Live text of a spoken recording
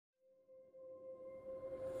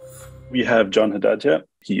We have John Haddad here.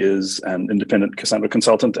 He is an independent Cassandra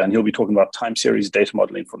consultant, and he'll be talking about time series data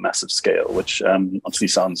modeling for massive scale, which obviously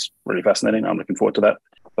sounds really fascinating. I'm looking forward to that.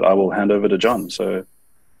 But I will hand over to John. So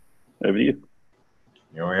over to you.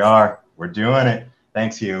 Here we are. We're doing it.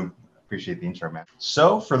 Thanks, Hugh. Appreciate the intro, man.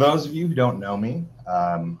 So for those of you who don't know me,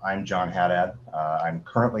 I'm John Haddad. I'm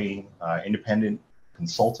currently independent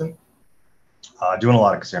consultant, doing a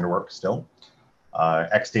lot of Cassandra work still.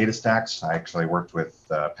 Data stacks. I actually worked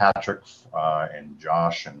with Patrick and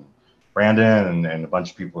Josh and Brandon and a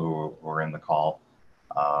bunch of people who were in the call.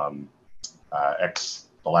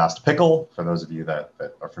 The Last Pickle, for those of you that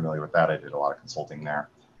are familiar with that, I did a lot of consulting there.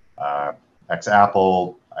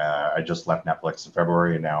 Apple. I just left Netflix in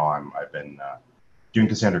February, and now I've been doing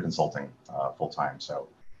Cassandra consulting full time. So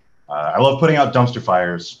I love putting out dumpster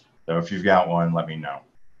fires. So if you've got one, let me know.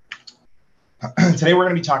 Today we're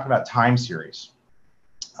going to be talking about time series.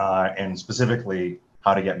 And specifically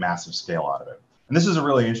how to get massive scale out of it. And this is a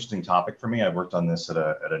really interesting topic for me. I've worked on this at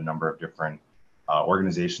a number of different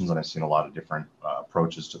organizations, and I've seen a lot of different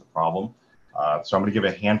approaches to the problem. So I'm going to give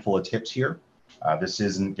a handful of tips here. This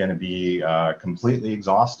isn't going to be completely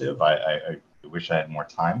exhaustive. I wish I had more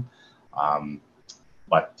time.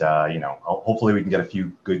 But hopefully we can get a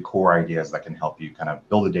few good core ideas that can help you kind of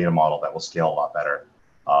build a data model that will scale a lot better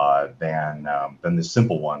than this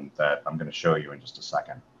simple one that I'm going to show you in just a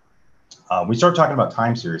second. We start talking about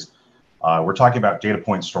time series. We're talking about data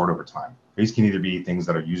points stored over time. These can either be things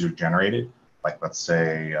that are user generated, like let's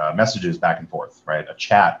say messages back and forth, right? A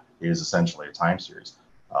chat is essentially a time series.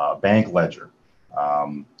 Bank ledger,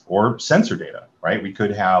 or sensor data, right? We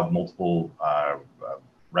could have multiple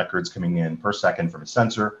records coming in per second from a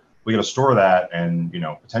sensor. We got to store that, and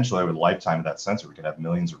potentially over the lifetime of that sensor, we could have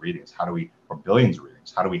millions of readings. Or billions of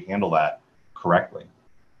readings? How do we handle that correctly?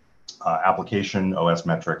 Application, OS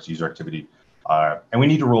metrics, user activity, and we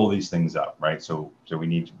need to roll these things up, right? So we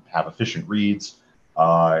need to have efficient reads,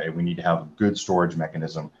 and we need to have a good storage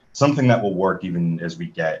mechanism, something that will work even as we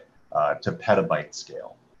get to petabyte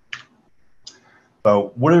scale.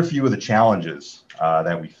 So what are a few of the challenges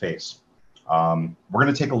that we face? We're going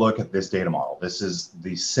to take a look at this data model. This is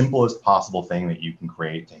the simplest possible thing that you can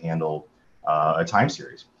create to handle a time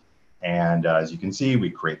series. And as you can see, we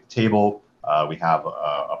create the table. We have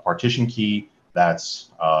a partition key that's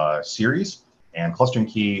series and clustering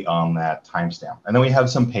key on that timestamp. And then we have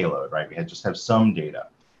some payload, right? We just have some data.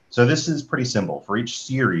 So this is pretty simple. For each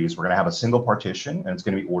series, we're going to have a single partition, and it's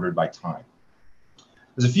going to be ordered by time.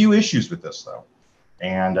 There's a few issues with this, though.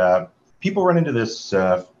 And people run into this,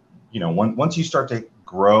 once you start to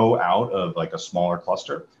grow out of like a smaller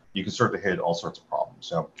cluster, you can start to hit all sorts of problems.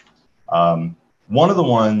 So one of the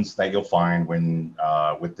ones that you'll find when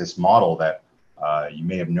with this model that you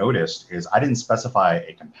may have noticed is I didn't specify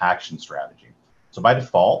a compaction strategy. So by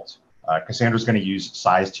default, Cassandra is going to use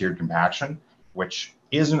size-tiered compaction, which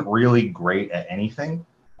isn't really great at anything.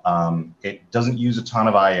 It doesn't use a ton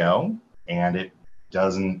of I/O, and it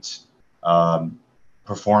doesn't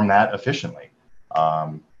perform that efficiently.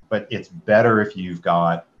 But it's better if you've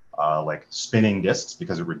got like spinning disks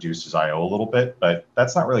because it reduces I/O a little bit, but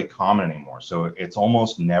that's not really common anymore. So it's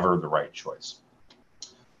almost never the right choice.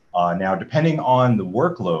 Now, depending on the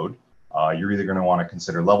workload, you're either going to want to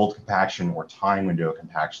consider leveled compaction or time window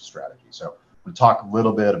compaction strategy. So we'll talk a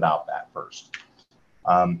little bit about that first.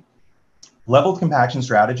 Leveled compaction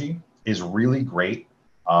strategy is really great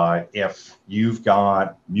if you've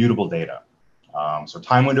got mutable data. So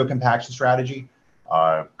time window compaction strategy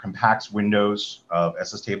compacts windows of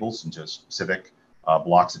SS tables into specific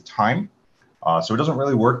blocks of time. So it doesn't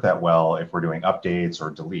really work that well if we're doing updates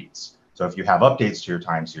or deletes. So if you have updates to your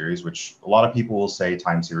time series, which a lot of people will say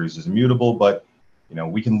time series is immutable, but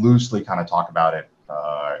we can loosely kind of talk about it,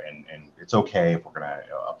 and it's okay if we're going to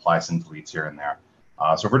apply some deletes here and there.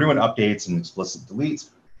 So if we're doing updates and explicit deletes,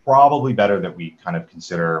 probably better that we kind of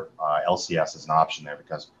consider LCS as an option there,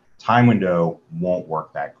 because time window won't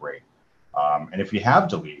work that great. And if you have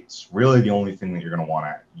deletes, really the only thing that you're going to want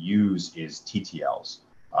to use is TTLs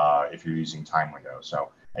if you're using time window.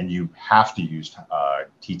 And you have to use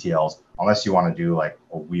TTLs unless you want to do like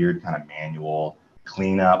a weird kind of manual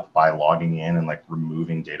cleanup by logging in and like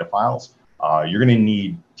removing data files. You're going to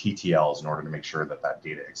need TTLs in order to make sure that that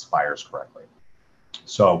data expires correctly.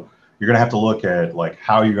 So you're going to have to look at like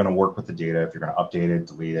how you're going to work with the data, if you're going to update it,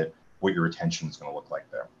 delete it, what your retention is going to look like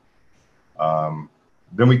there.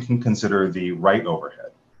 Then we can consider the write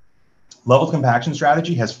overhead. Leveled compaction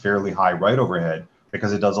strategy has fairly high write overhead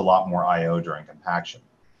because it does a lot more I/O during compaction.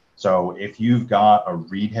 So if you've got a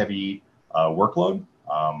read-heavy workload,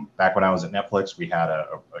 back when I was at Netflix, we had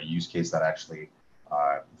a use case that actually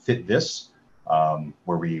fit this.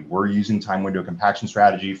 where we were using time window compaction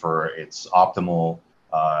strategy for its optimal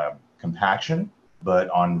compaction, but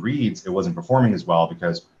on reads, it wasn't performing as well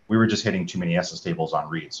because we were just hitting too many SS tables on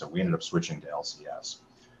reads. So we ended up switching to LCS.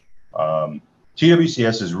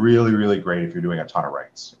 TWCS is really, really great if you're doing a ton of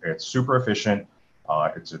writes. It's super efficient.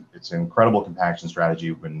 It's an incredible compaction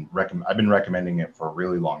strategy. I've been recommending it for a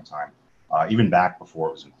really long time, even back before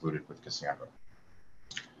it was included with Cassandra.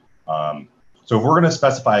 So if we're going to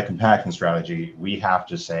specify a compaction strategy, we have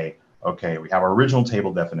to say, okay, we have our original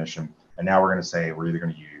table definition, and now we're going to say we're either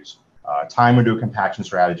going to use time window compaction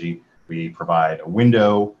strategy. We provide a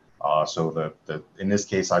window. So in this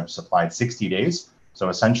case, I've supplied 60 days. So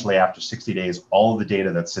essentially, after 60 days, all of the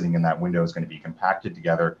data that's sitting in that window is going to be compacted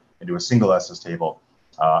together into a single SS table,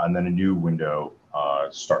 and then a new window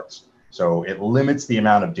starts. So it limits the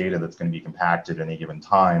amount of data that's going to be compacted at any given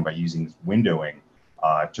time by using windowing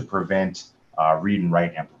to prevent read and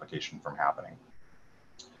write amplification from happening.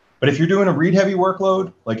 But if you're doing a read-heavy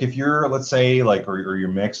workload, like if you're, let's say, like, or you're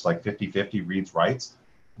mixed like 50-50 reads, writes,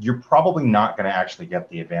 you're probably not going to actually get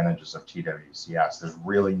the advantages of TWCS. There's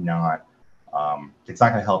really not, it's not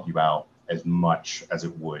going to help you out as much as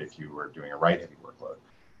it would if you were doing a write-heavy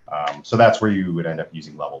workload. So that's where you would end up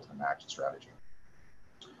using level compaction strategy.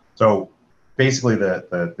 So basically,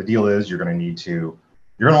 the deal is you're going to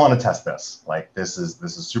want to test this. Like this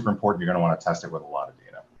is super important. You're going to want to test it with a lot of data.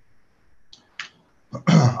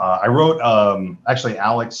 I wrote, actually,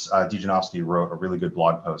 Alex Dijanovsky wrote a really good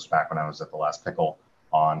blog post back when I was at the last pickle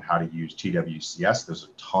on how to use TWCS. There's a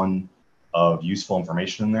ton of useful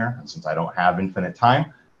information in there. And since I don't have infinite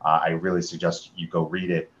time, I really suggest you go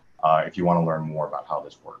read it if you want to learn more about how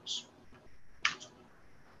this works.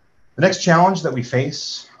 The next challenge that we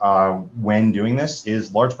face when doing this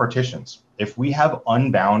is large partitions. If we have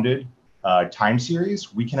unbounded time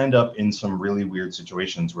series, we can end up in some really weird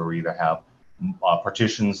situations where we either have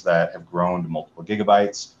partitions that have grown to multiple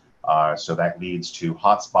gigabytes. So that leads to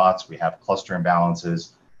hotspots. We have cluster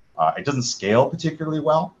imbalances. It doesn't scale particularly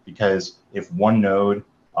well because if one node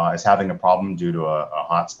is having a problem due to a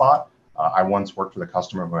hotspot, I once worked with a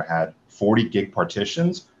customer who had 40 gig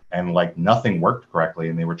partitions and like nothing worked correctly.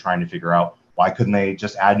 And they were trying to figure out why couldn't they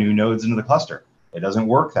just add new nodes into the cluster? It doesn't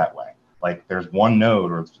work that way. Like there's one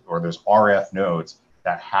node or there's RF nodes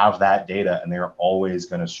that have that data and they're always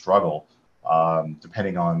going to struggle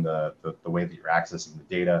depending on the way that you're accessing the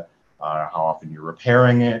data, how often you're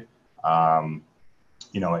repairing it.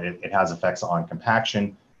 You know, it has effects on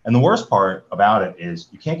compaction. And the worst part about it is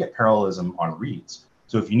you can't get parallelism on reads.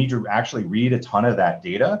 So if you need to actually read a ton of that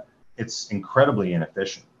data, it's incredibly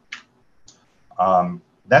inefficient.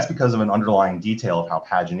 That's because of an underlying detail of how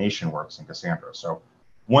pagination works in Cassandra. So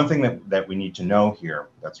one thing that we need to know here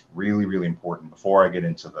that's really, really important before I get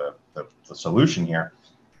into the solution here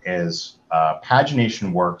is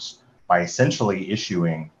pagination works by essentially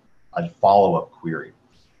issuing a follow-up query.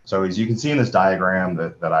 So as you can see in this diagram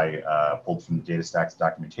that I pulled from the DataStax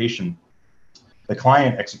documentation, the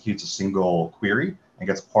client executes a single query and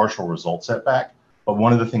gets a partial result set back. But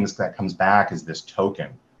one of the things that comes back is this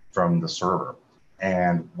token from the server.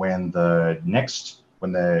 And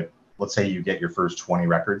let's say you get your first 20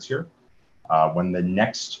 records here, when the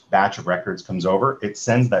next batch of records comes over, it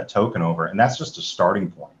sends that token over, and that's just a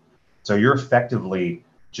starting point. So you're effectively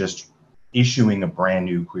just issuing a brand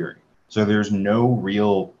new query. So there's no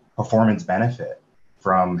real performance benefit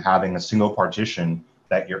from having a single partition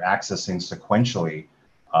that you're accessing sequentially.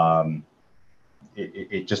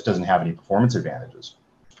 It just doesn't have any performance advantages.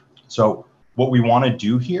 So what we want to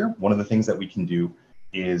do here, one of the things that we can do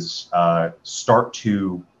is start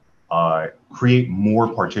to create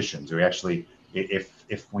more partitions. We actually,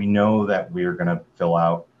 if we know that we're going to fill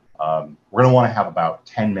out, we're going to want to have about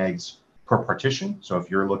 10 megs per partition. So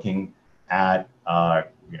if you're looking at,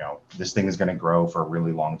 you know, this thing is going to grow for a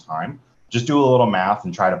really long time, just do a little math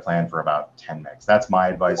and try to plan for about 10 megs. That's my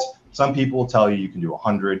advice. Some people will tell you can do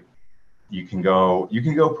 100. You can go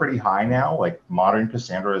pretty high now. Like modern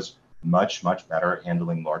Cassandra is much better at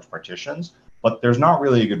handling large partitions, but there's not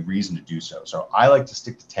really a good reason to do so. So I like to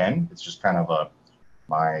stick to 10. It's just kind of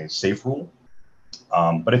my safe rule.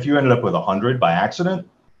 But if you ended up with 100 by accident,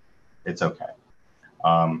 it's okay.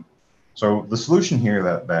 So the solution here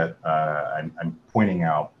that I'm pointing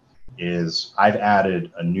out is I've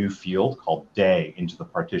added a new field called day into the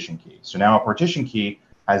partition key. So now a partition key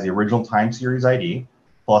has the original time series ID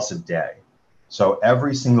plus a day. So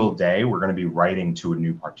every single day, we're going to be writing to a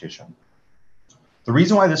new partition. The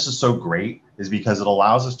reason why this is so great is because it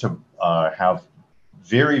allows us to have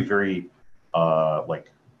very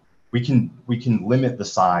we can limit the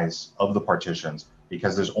size of the partitions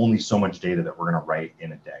because there's only so much data that we're going to write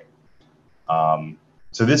in a day.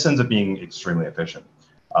 So this ends up being extremely efficient.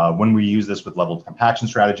 When we use this with leveled compaction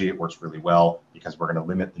strategy, it works really well because we're going to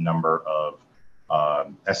limit the number of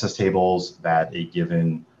SS tables that a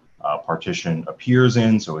given partition appears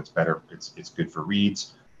in. So it's better. It's good for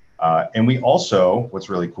reads. And we also, what's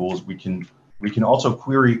really cool is we can also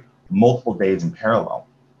query multiple days in parallel.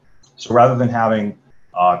 So rather than having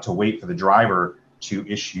to wait for the driver to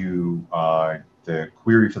issue the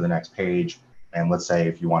query for the next page, and let's say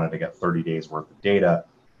if you wanted to get 30 days worth of data,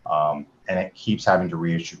 and it keeps having to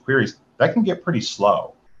reissue queries, that can get pretty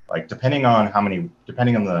slow. Like depending on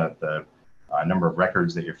the number of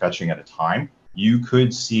records that you're fetching at a time, you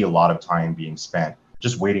could see a lot of time being spent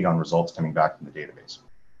just waiting on results coming back from the database.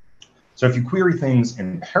 So if you query things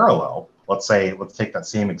in parallel, let's take that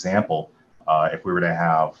same example. If we were to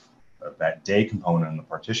have that day component in the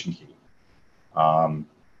partition key,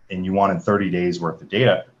 and you wanted 30 days worth of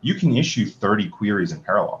data, you can issue 30 queries in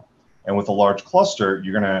parallel. And with a large cluster,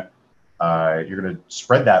 you're gonna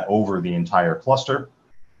spread that over the entire cluster.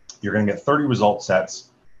 You're gonna get 30 result sets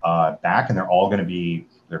back, and they're going to be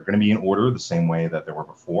in order the same way that they were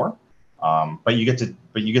before. But you get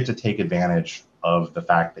to take advantage of the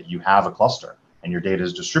fact that you have a cluster and your data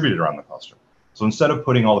is distributed around the cluster. So instead of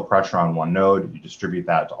putting all the pressure on one node, you distribute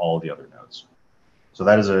that to all of the other nodes. So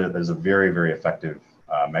that is a very, very effective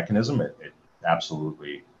mechanism. It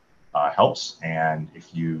absolutely helps. And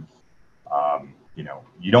if you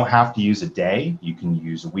don't have to use a day, you can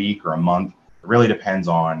use a week or a month. It really depends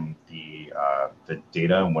on the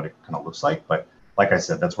data and what it kind of looks like. But like I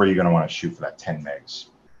said, that's where you're going to want to shoot for that 10 megs.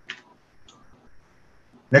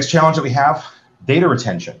 Next challenge that we have, data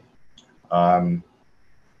retention. So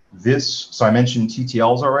I mentioned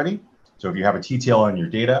TTLs already. So if you have a TTL in your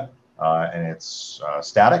data and it's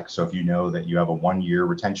static, so if you know that you have a 1-year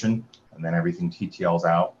retention and then everything TTLs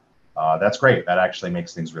out, that's great. That actually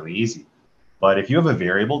makes things really easy. But if you have a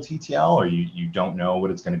variable TTL or you don't know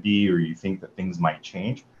what it's going to be, or you think that things might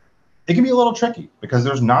change, it can be a little tricky because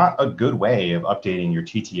there's not a good way of updating your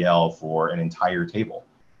TTL for an entire table.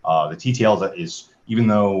 The TTL is, even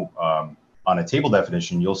though on a table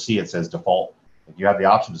definition, you'll see it says default. If you have the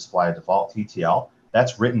option to supply a default TTL,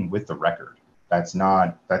 that's written with the record. That's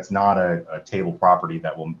not a table property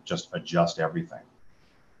that will just adjust everything.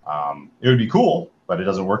 It would be cool, but it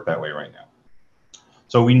doesn't work that way right now.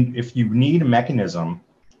 So if you need a mechanism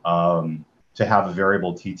to have a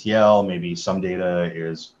variable TTL, maybe some data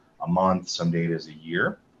is a month, some data is a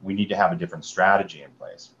year, we need to have a different strategy in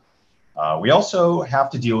place. We also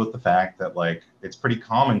have to deal with the fact that it's pretty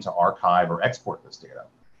common to archive or export this data.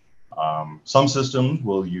 Some systems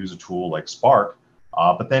will use a tool like Spark,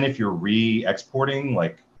 but then if you're re-exporting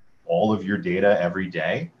all of your data every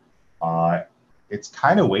day, it's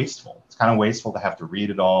kind of wasteful. It's kind of wasteful to have to read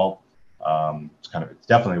it all. It's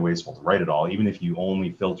definitely wasteful to write it all. Even if you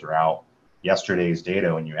only filter out yesterday's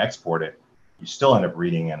data when you export it, you still end up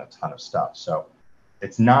reading in a ton of stuff. So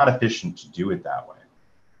it's not efficient to do it that way.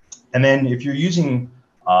 And then if you're using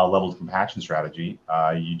leveled compaction strategy,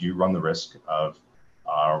 you do run the risk of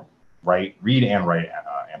read and write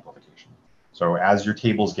amplification. So as your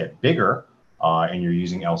tables get bigger and you're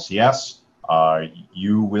using LCS,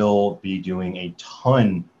 you will be doing a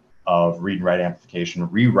ton of read and write amplification,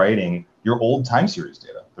 rewriting your old time series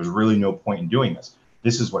data. There's really no point in doing this.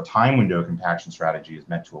 This is what time window compaction strategy is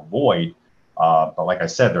meant to avoid. But like I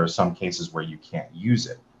said, there are some cases where you can't use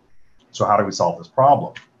it. So how do we solve this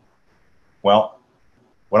problem? Well,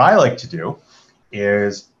 what I like to do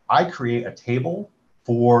is I create a table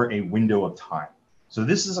for a window of time. So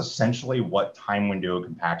this is essentially what time window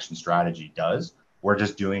compaction strategy does. We're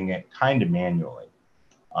just doing it kind of manually.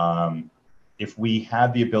 If we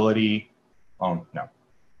had the ability, oh no,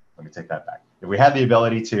 let me take that back. If we had the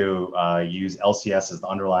ability to use LCS as the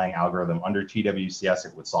underlying algorithm under TWCS,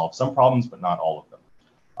 it would solve some problems, but not all of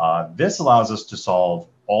them. This allows us to solve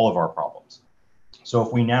all of our problems. So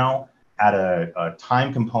if we now add a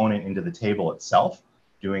time component into the table itself,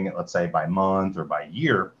 doing it, let's say, by month or by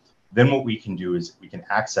year, then what we can do is we can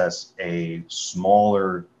access a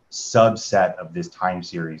smaller subset of this time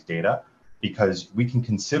series data, because we can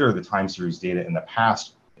consider the time series data in the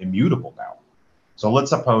past immutable now. So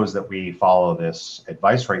let's suppose that we follow this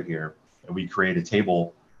advice right here, and we create a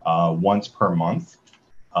table once per month.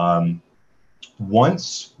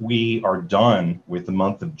 Once we are done with the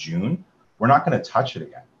month of June, we're not going to touch it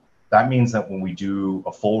again. That means that when we do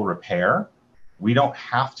a full repair, we don't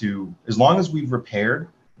have to, as long as we've repaired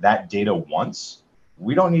that data once,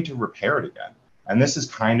 we don't need to repair it again. And this is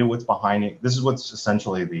kind of what's behind it. This is what's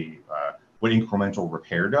essentially what incremental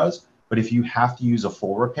repair does. But if you have to use a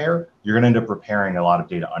full repair, you're going to end up repairing a lot of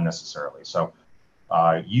data unnecessarily. So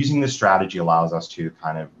using this strategy allows us to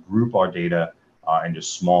kind of group our data into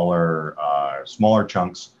smaller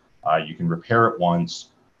chunks. You can repair it once.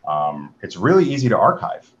 It's really easy to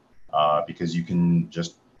archive because you can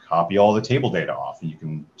just copy all the table data off, and you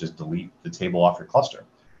can just delete the table off your cluster.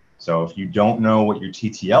 So if you don't know what your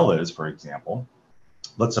TTL is, for example,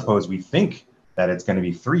 let's suppose we think that it's going to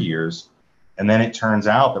be 3 years, and then it turns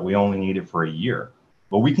out that we only need it for a year.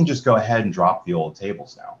 Well, we can just go ahead and drop the old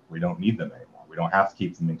tables now. We don't need them anymore. We don't have to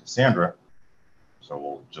keep them in Cassandra, so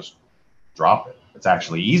we'll just drop it. It's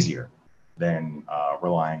actually easier than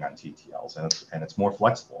relying on TTLs, and it's more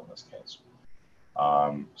flexible in this case.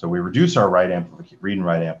 So we reduce our read and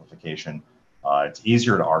write amplification. It's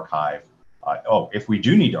easier to archive. If we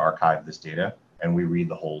do need to archive this data and we read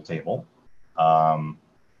the whole table,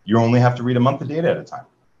 you only have to read a month of data at a time.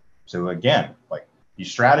 So again, like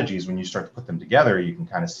these strategies, when you start to put them together, you can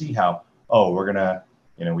kind of see how, we're gonna,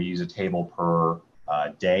 we use a table per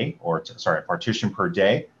day, or a partition per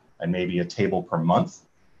day, and maybe a table per month.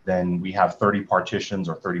 Then we have 30 partitions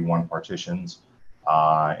or 31 partitions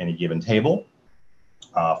in a given table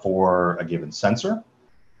for a given sensor,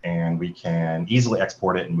 and we can easily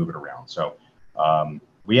export it and move it around. So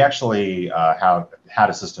we actually have had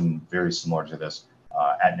a system very similar to this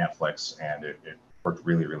at Netflix, and it worked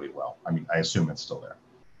really, really well. I mean, I assume it's still there.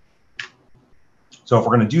 So if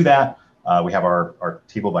we're going to do that, we have our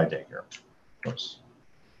table by day here. Oops.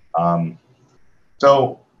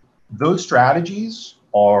 So those strategies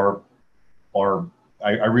I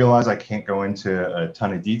realize I can't go into a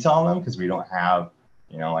ton of detail on them because we don't have,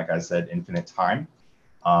 like I said, infinite time.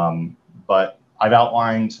 But I've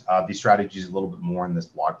outlined these strategies a little bit more in this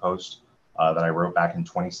blog post that I wrote back in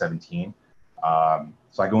 2017.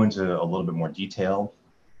 So I go into a little bit more detail.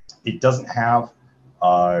 It doesn't have,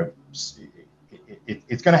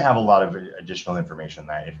 it's going to have a lot of additional information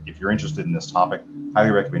that if you're interested in this topic,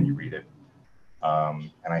 highly recommend you read it.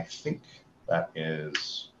 And I think that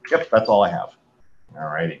is, yep, that's all I have. All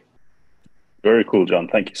righty. Very cool, John.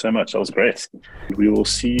 Thank you so much. That was great. We will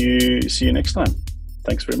see you next time.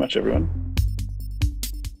 Thanks very much, everyone.